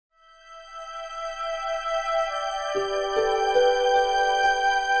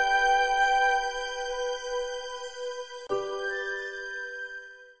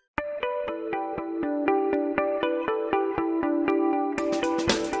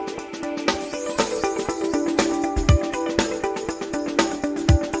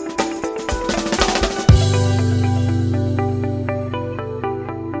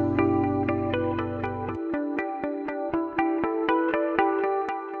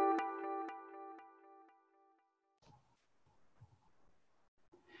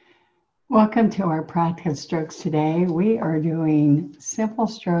Welcome to our practice strokes today. We are doing simple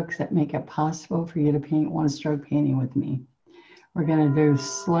strokes that make it possible for you to paint one stroke painting with me. We're going to do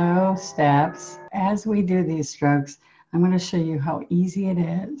slow steps. As we do these strokes, I'm going to show you how easy it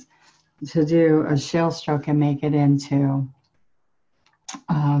is to do a shell stroke and make it into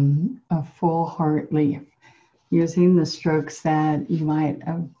a full heart leaf using the strokes that you might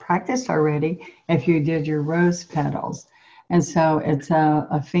have practiced already if you did your rose petals. And so it's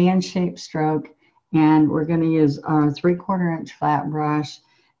a fan-shaped stroke, and we're going to use our 3/4 inch flat brush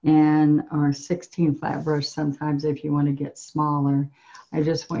and our 16 flat brush sometimes if you want to get smaller. I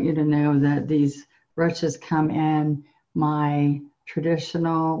just want you to know that these brushes come in my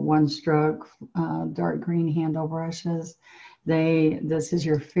traditional one-stroke dark green handle brushes. This is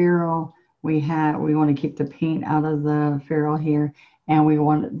your ferrule. We want to keep the paint out of the ferrule here,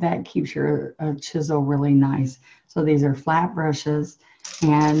 and that keeps your chisel really nice. So these are flat brushes,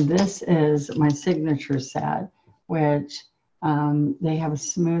 and this is my signature set, which they have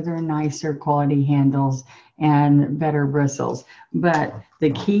smoother, nicer quality handles and better bristles. But the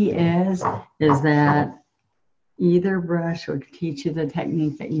key is that either brush will teach you the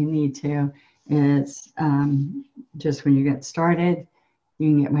technique that you need to. It's just when you get started, you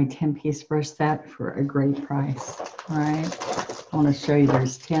can get my 10-piece brush set for a great price. All right. I want to show you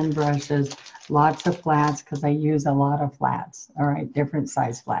there's 10 brushes, lots of flats because I use a lot of flats. All right. Different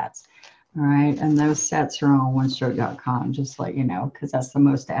size flats. All right. And those sets are on onestroke.com, just to let you know, because that's the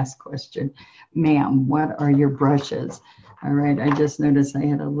most asked question. Ma'am, what are your brushes? All right. I just noticed I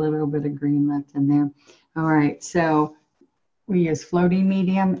had a little bit of green left in there. All right. So we use floating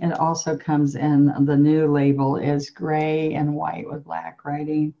medium. It also comes in, the new label is gray and white with black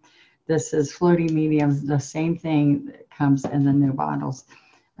writing. This is floating medium, the same thing that comes in the new bottles.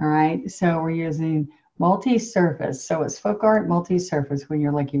 All right, so we're using multi-surface. So it's FolkArt multi-surface when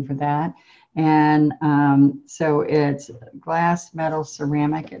you're looking for that. And so it's glass, metal,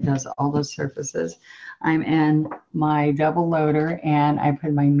 ceramic. It does all those surfaces. I'm in my double loader, and I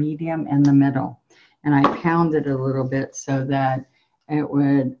put my medium in the middle. And I pounded it a little bit so that it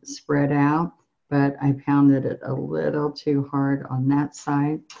would spread out, but I pounded it a little too hard on that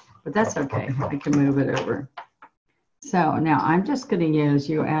side, but that's okay. I can move it over. So now I'm just going to use,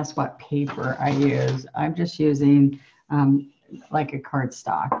 you asked what paper I use. I'm just using like a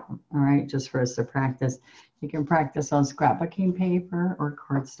cardstock, all right, just for us to practice. You can practice on scrapbooking paper or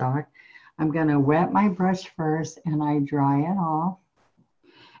cardstock. I'm going to wet my brush first and I dry it off.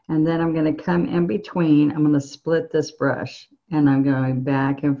 And then I'm going to come in between. I'm going to split this brush, and I'm going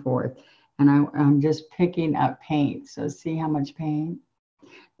back and forth. And I'm just picking up paint. So see how much paint?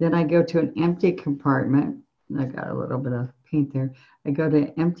 Then I go to an empty compartment. I got a little bit of paint there. I go to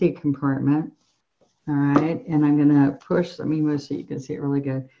an empty compartment. All right. And I'm going to push. Let me move so you can see it really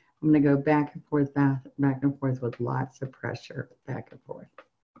good. I'm going to go back and forth, back and forth with lots of pressure, back and forth.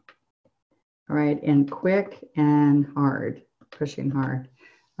 All right. And quick and hard, pushing hard.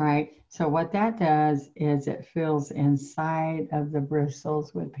 All right, so what that does is it fills inside of the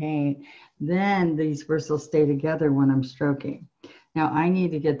bristles with paint. Then these bristles stay together when I'm stroking. Now I need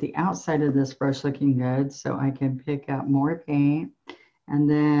to get the outside of this brush looking good so I can pick up more paint. And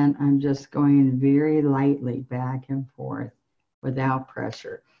then I'm just going very lightly back and forth without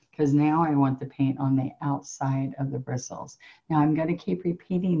pressure, because now I want the paint on the outside of the bristles. Now I'm going to keep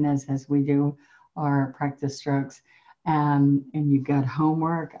repeating this as we do our practice strokes. And you've got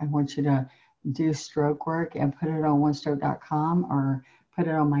homework. I want you to do stroke work and put it on onestroke.com or put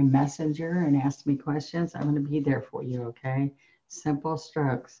it on my messenger and ask me questions. I'm going to be there for you, okay? Simple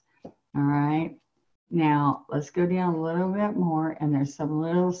strokes. All right. Now, let's go down a little bit more, and there's some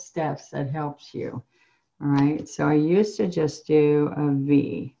little steps that helps you. All right. So I used to just do a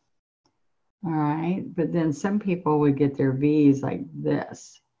V. All right. But then some people would get their V's like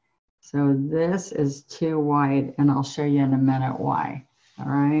this. So this is too wide, and I'll show you in a minute why. All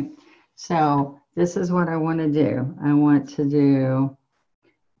right. So this is what I want to do. I want to do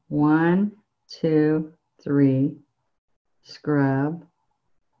 1, 2, 3, scrub,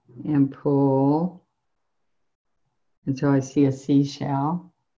 and pull until I see a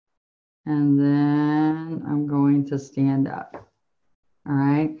seashell. And then I'm going to stand up. All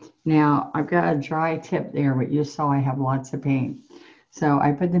right. Now I've got a dry tip there, but you saw I have lots of paint. So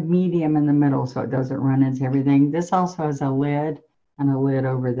I put the medium in the middle so it doesn't run into everything. This also has a lid and a lid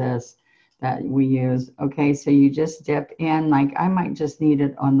over this that we use. Okay, so you just dip in, like I might just need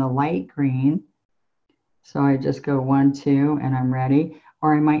it on the light green. So I just go 1, 2, and I'm ready.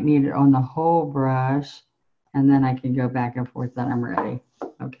 Or I might need it on the whole brush, and then I can go back and forth, then I'm ready.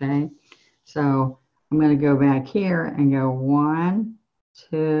 Okay, so I'm going to go back here and go 1,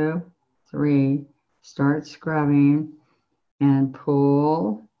 2, 3. Start scrubbing and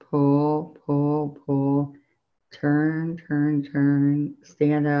pull, pull, pull, pull, turn, turn, turn,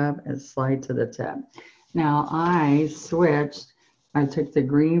 stand up and slide to the tip. Now I switched. I took the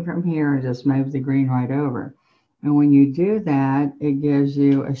green from here and just moved the green right over. And when you do that, it gives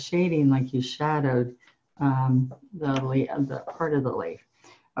you a shading like you shadowed the part of the leaf.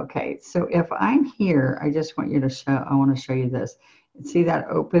 Okay, so if I'm here, I just want you to show, I want to show you this. See that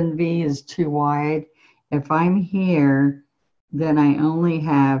open V is too wide? If I'm here, then I only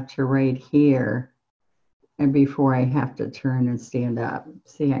have to right here and before I have to turn and stand up.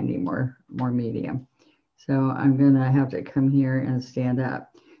 See, I need more medium. So I'm gonna have to come here and stand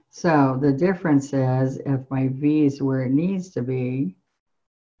up. So the difference is if my V is where it needs to be,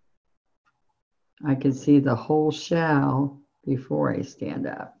 I can see the whole shell before I stand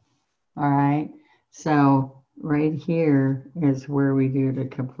up. All right, so right here is where we do to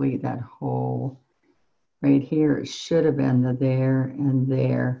complete that whole. Right here, it should have been the there and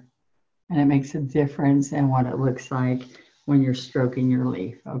there. And it makes a difference in what it looks like when you're stroking your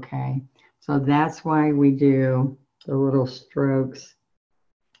leaf, okay? So that's why we do the little strokes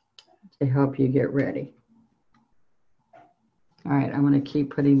to help you get ready. All right, I'm gonna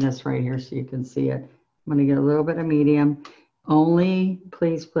keep putting this right here so you can see it. I'm gonna get a little bit of medium. Only,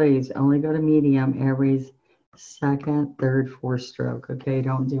 please, please, only go to medium every second, third, fourth stroke, okay?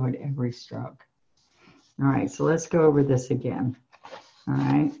 Don't do it every stroke. All right, so let's go over this again. All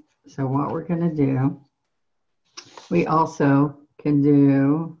right, so what we're gonna do, we also can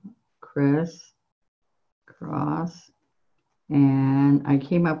do criss, cross, and I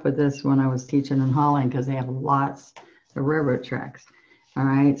came up with this when I was teaching in Holland because they have lots of railroad tracks. All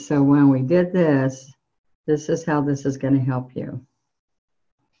right, so when we did this, this is how this is gonna help you.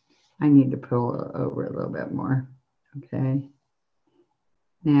 I need to pull over a little bit more, okay?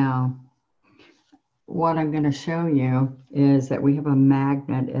 Now, what I'm going to show you is that we have a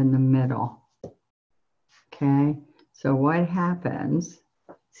magnet in the middle. Okay, so what happens,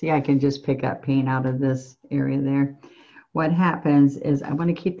 see, I can just pick up paint out of this area there. What happens is I'm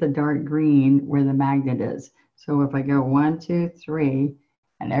going to keep the dark green where the magnet is. So if I go 1, 2, 3,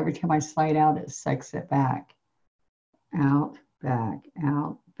 and every time I slide out, it sucks it back. Out, back,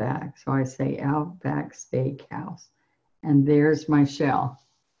 out, back. So I say out, back, steakhouse. And there's my shell.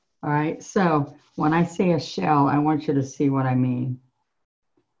 All right, so when I say a shell, I want you to see what I mean.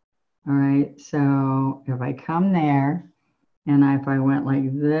 All right, so if I come there and if I went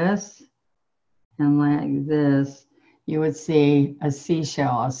like this and like this, you would see a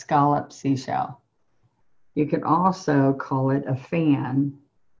seashell, a scalloped seashell. You could also call it a fan.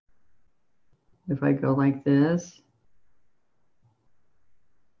 If I go like this,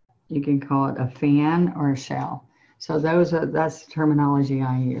 you can call it a fan or a shell. So that's the terminology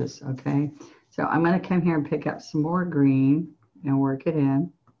I use, okay? So I'm gonna come here and pick up some more green and work it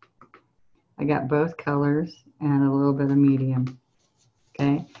in. I got both colors and a little bit of medium,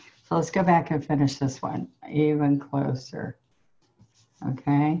 okay? So let's go back and finish this one even closer,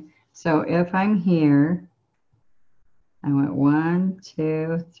 okay? So if I'm here, I went 1,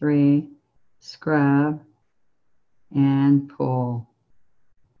 2, 3, scrub and pull.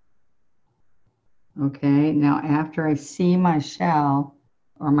 Okay, now after I see my shell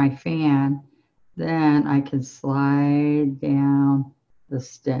or my fan, then I can slide down the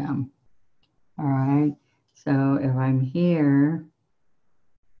stem. All right, so if I'm here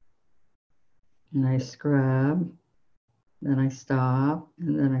and I scrub, then I stop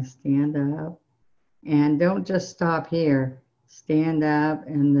and then I stand up. And don't just stop here, stand up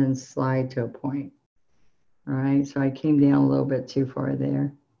and then slide to a point. All right, so I came down a little bit too far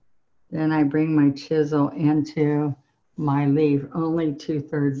there. Then I bring my chisel into my leaf, only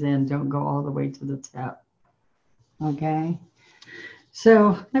 2/3 in, don't go all the way to the tip. Okay,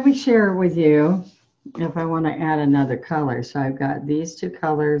 so let me share with you if I want to add another color. So I've got these two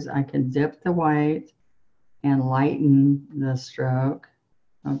colors. I can dip the white and lighten the stroke.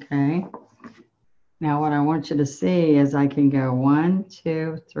 Okay, now what I want you to see is I can go 1,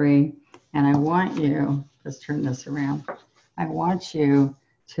 2, 3, and I want you, let's turn this around. I want you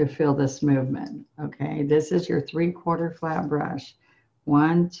to feel this movement, okay? This is your 3/4 flat brush.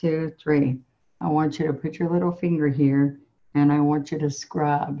 1, 2, 3. I want you to put your little finger here and I want you to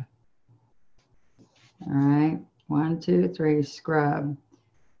scrub. All right, 1, 2, 3, scrub,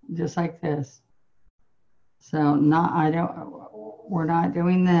 just like this. So we're not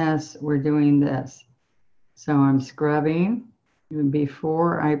doing this, we're doing this. So I'm scrubbing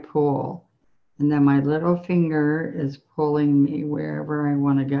before I pull. And then my little finger is pulling me wherever I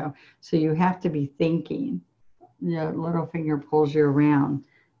want to go. So you have to be thinking. The little finger pulls you around.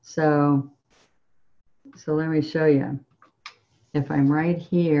 So let me show you. If I'm right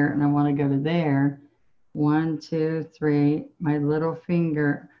here and I want to go to there, 1, 2, 3, my little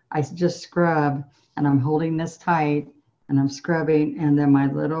finger, I just scrub and I'm holding this tight and I'm scrubbing, and then my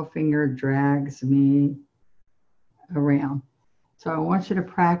little finger drags me around. So I want you to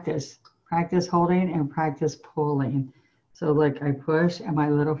practice holding and practice pulling. So like I push and my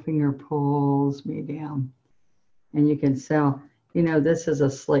little finger pulls me down. And you can tell, you know, this is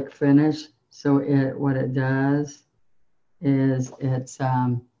a slick finish. So what it does is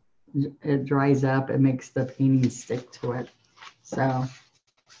it dries up, it makes the painting stick to it. So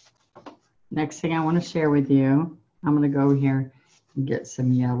next thing I want to share with you, I'm going to go here and get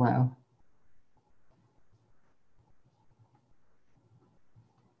some yellow.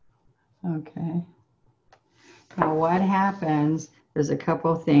 Okay. Now what happens, there's a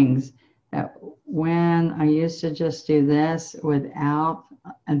couple things that when I used to just do this without,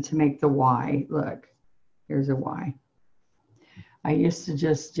 and to make the Y, look, here's a Y. I used to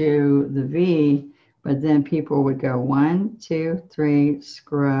just do the V, but then people would go 1, 2, 3,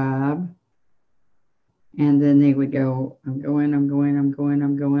 scrub. And then they would go, I'm going, I'm going, I'm going,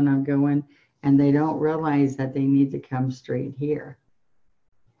 I'm going, I'm going. And they don't realize that they need to come straight here.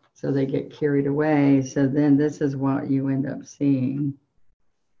 So they get carried away. So then this is what you end up seeing.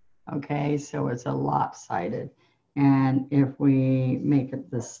 Okay, so it's a lopsided. And if we make it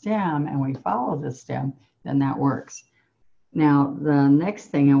the stem and we follow the stem, then that works. Now, the next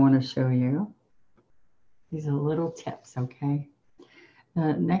thing I want to show you, these are little tips, okay?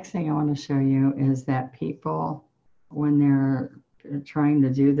 The next thing I want to show you is that people, when they're trying to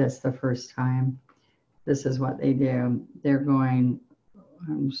do this the first time, this is what they do. They're going,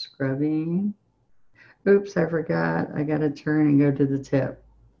 I'm scrubbing. Oops, I forgot. I got to turn and go to the tip.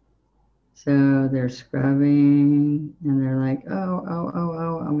 So they're scrubbing and they're like,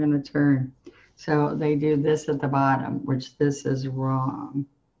 oh, I'm going to turn. So they do this at the bottom, which this is wrong.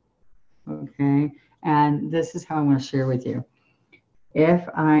 Okay. And this is how I'm going to share with you.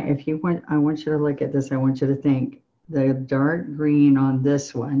 If you want, I want you to look at this. I want you to think the dark green on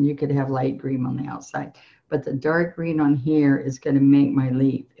this one, you could have light green on the outside, but the dark green on here is going to make my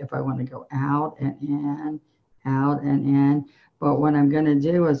leaf if I want to go out and in, out and in. But what I'm going to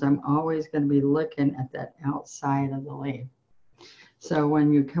do is I'm always going to be looking at that outside of the leaf. So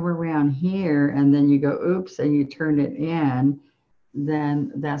when you come around here and then you go, oops, and you turn it in,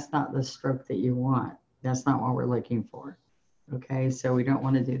 then that's not the stroke that you want. That's not what we're looking for. Okay, so we don't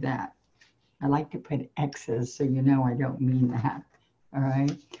want to do that. I like to put X's so you know I don't mean that. All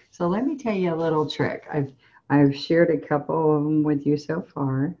right, so let me tell you a little trick. I've shared a couple of them with you so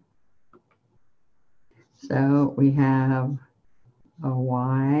far. So we have a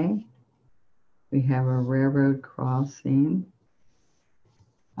Y, we have a railroad crossing,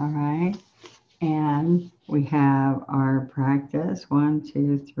 all right, and we have our practice, 1,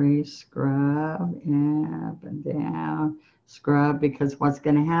 2, 3, scrub, up and down, scrub, because what's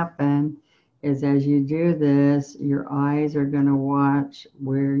going to happen is as you do this, your eyes are going to watch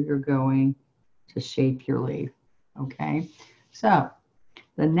where you're going to shape your leaf, okay? So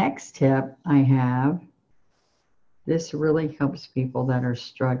the next tip I have, this really helps people that are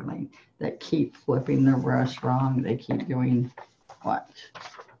struggling, that keep flipping their brush wrong. They keep doing what?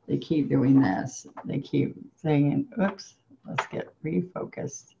 They keep doing this. They keep saying, oops, let's get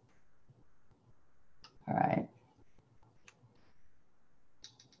refocused. All right.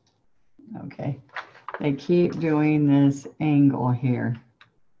 Okay. They keep doing this angle here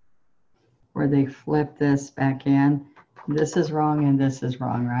where they flip this back in. This is wrong and this is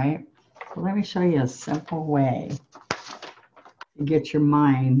wrong, right? So let me show you a simple way to get your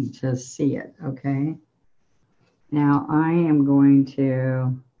mind to see it, okay? Now I am going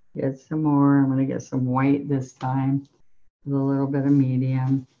to get some more. I'm going to get some white this time with a little bit of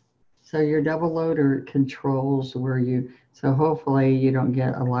medium. So your double loader controls where you, so hopefully you don't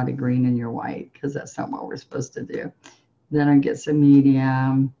get a lot of green in your white because that's not what we're supposed to do. Then I get some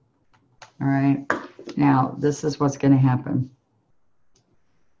medium. All right. Now this is what's going to happen.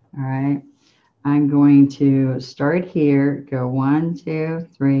 All right. I'm going to start here, go 1, 2,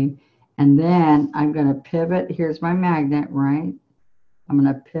 3, and then I'm going to pivot. Here's my magnet, right? I'm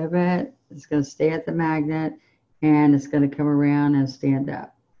going to pivot. It's going to stay at the magnet, and it's going to come around and stand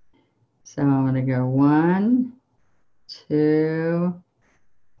up. So I'm going to go 1, 2,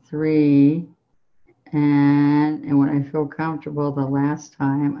 3, and when I feel comfortable the last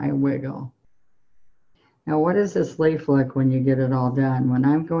time, I wiggle. Now, what does this leaf look when you get it all done? When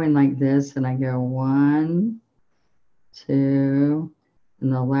I'm going like this and I go 1, 2,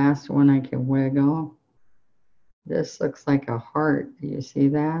 and the last one I can wiggle. This looks like a heart. Do you see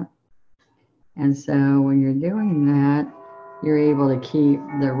that? And so when you're doing that, you're able to keep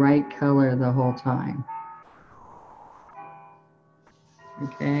the right color the whole time.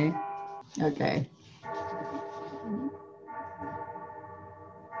 Okay? Okay.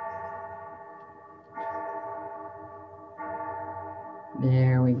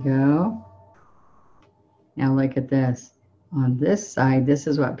 There we go. Now look at this. On this side, this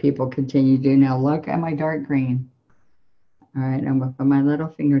is what people continue to do. Now look at my dark green. All right, I'm gonna put my little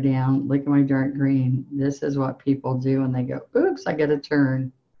finger down. Look at my dark green. This is what people do when they go, oops, I gotta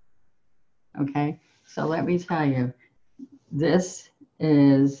turn. Okay, so let me tell you, this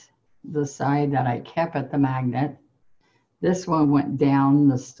is the side that I kept at the magnet. This one went down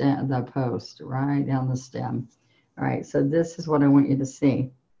the stem, the post, right down the stem. All right, so this is what I want you to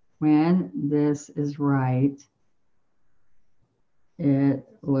see. When this is right, it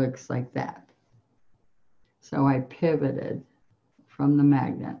looks like that. So I pivoted from the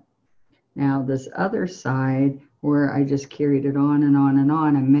magnet. Now this other side where I just carried it on and on and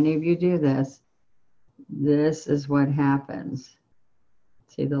on, and many of you do this, this is what happens.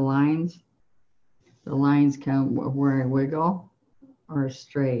 See the lines? The lines come where I wiggle or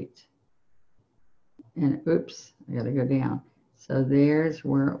straight. And oops, I gotta go down. So there's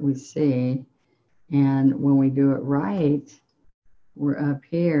where we see, and when we do it right, we're up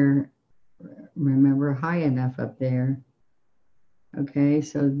here, remember, high enough up there. Okay,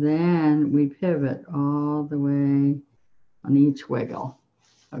 so then we pivot all the way on each wiggle.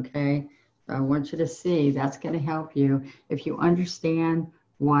 Okay, so I want you to see, that's going to help you. If you understand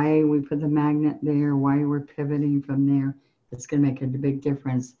why we put the magnet there, why we're pivoting from there, it's going to make a big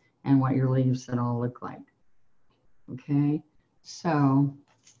difference in what your leaves will all look like. Okay, so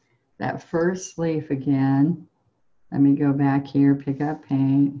that first leaf again, let me go back here, pick up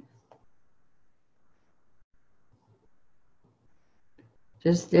paint.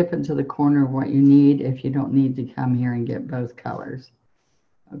 Just dip into the corner of what you need if you don't need to come here and get both colors.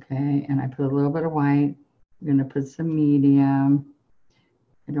 Okay, and I put a little bit of white. I'm gonna put some medium.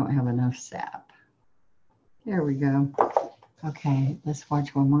 I don't have enough sap. There we go. Okay, let's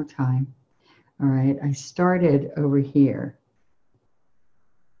watch one more time. All right, I started over here.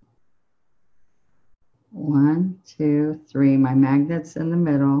 1, 2, 3, my magnet's in the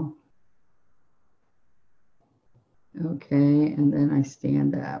middle. Okay, and then I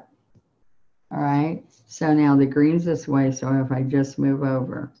stand up. All right, so now the green's this way, so if I just move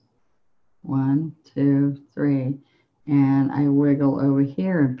over, 1, 2, 3, and I wiggle over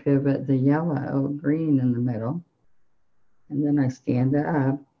here and pivot the yellow, green in the middle, and then I stand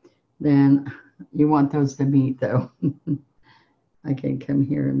up, then you want those to meet though. I can come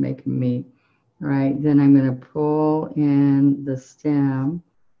here and make them meet. All right, then I'm gonna pull in the stem,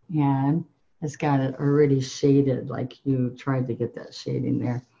 and it's got it already shaded, like you tried to get that shading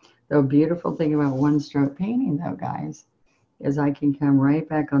there. The beautiful thing about one stroke painting though, guys, is I can come right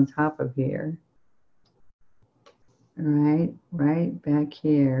back on top of here. All right, right back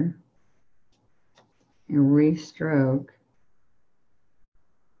here and restroke.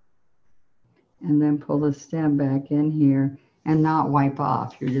 And then pull the stem back in here and not wipe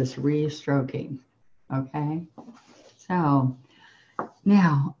off. You're just restroking, okay? So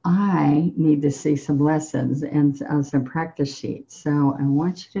now I need to see some lessons and some practice sheets. So I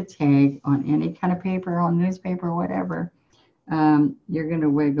want you to take on any kind of paper, on newspaper, whatever, you're gonna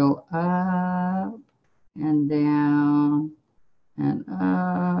wiggle up and down and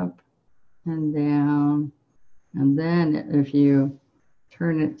up and down. And then if you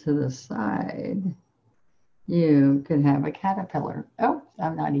turn it to the side, you could have a caterpillar. Oh,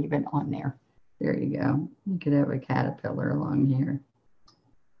 I'm not even on there. There you go. You could have a caterpillar along here.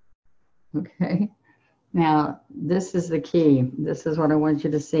 Okay. Now, this is the key. This is what I want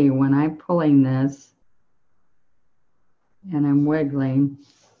you to see. When I'm pulling this and I'm wiggling,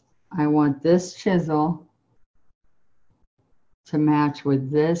 I want this chisel to match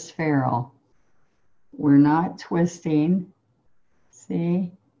with this ferrule. We're not twisting.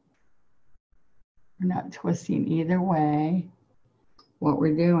 See? We're not twisting either way. What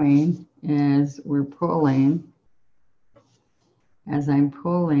we're doing is we're pulling. As I'm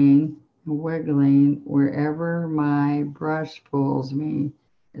pulling and wiggling, wherever my brush pulls me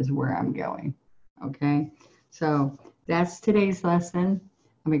is where I'm going. Okay? So that's today's lesson.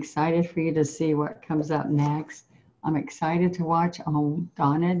 I'm excited for you to see what comes up next. I'm excited to watch on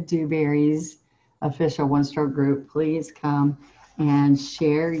Donna Dewberry's official One Stroke group. Please come and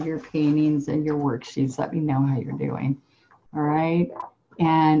share your paintings and your worksheets. Let me know how you're doing. All right.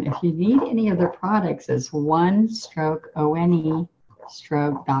 And if you need any other products, it's One Stroke, ONE,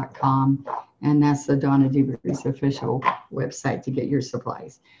 FolkArtStroke.com. And that's the Donna Dewberry's official website to get your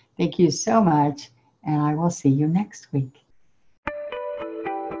supplies. Thank you so much, and I will see you next week.